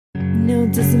know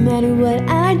it doesn't matter what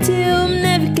I do, I'm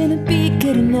never gonna be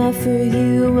good enough for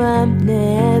you. I'm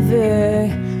never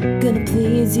gonna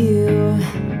please you.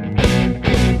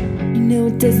 You know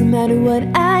it doesn't matter what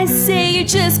I say, you're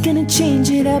just gonna change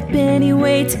it up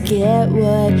anyway to get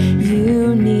what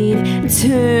you need and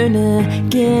turn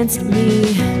against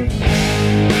me.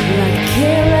 I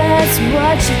care less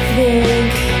what you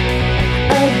think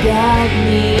about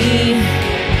me.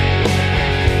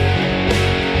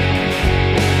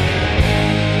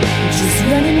 Just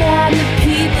running out of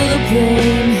people to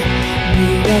blame. We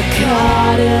got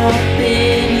caught up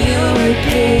in your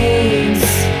games,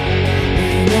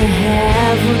 and I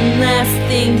have one last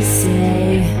thing to say.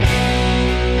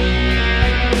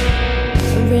 I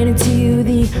ran into you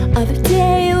the other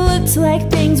day. It looked like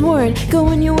things weren't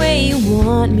going your way. You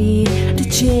want me to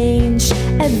change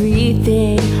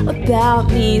everything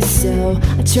about me, so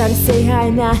I try to say hi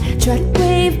and I try to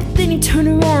wave, but then you turn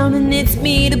around and it's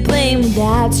me to blame.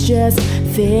 That's just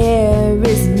fair,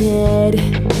 isn't it?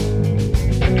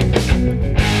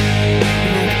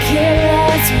 And I care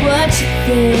less what you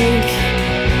think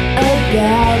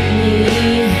about me.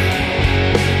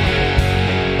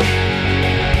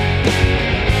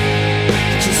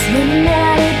 Just running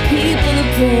out of people to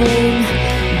blame.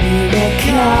 We got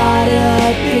caught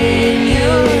up in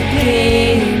your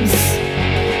games,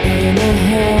 and I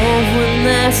have one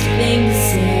last thing to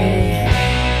say.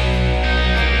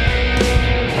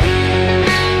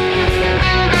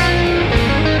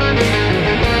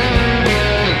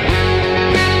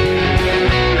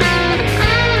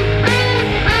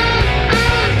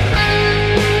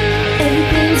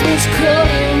 Everything's much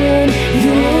colder when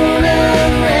you're around.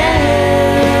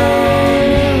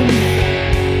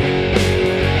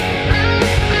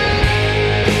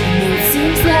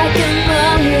 Like I'm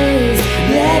always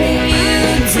letting you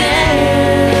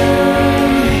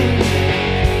down,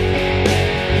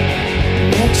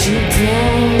 let you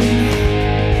down.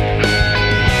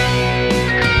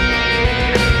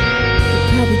 You're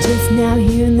probably just now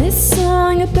hearing this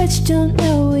song. I bet you don't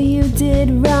know what you did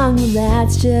wrong. Well,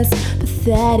 that's just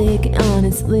pathetic,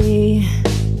 honestly.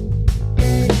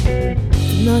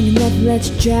 Long enough to let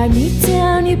you drag me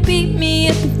down. You beat me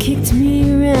up and kicked me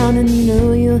around, and you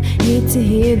know you'll hate to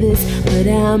hear this, but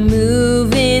I'm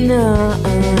moving on.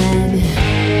 And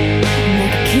I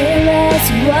care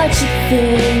less what you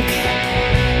think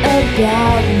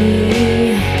about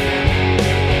me.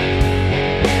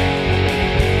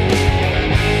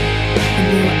 I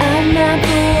know I'm not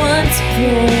the one to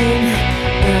blame.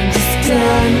 I'm just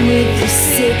done with your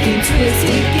sick and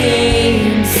twisted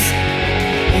games.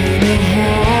 And I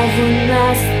have one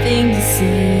last thing to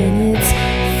say, and it's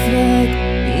fuck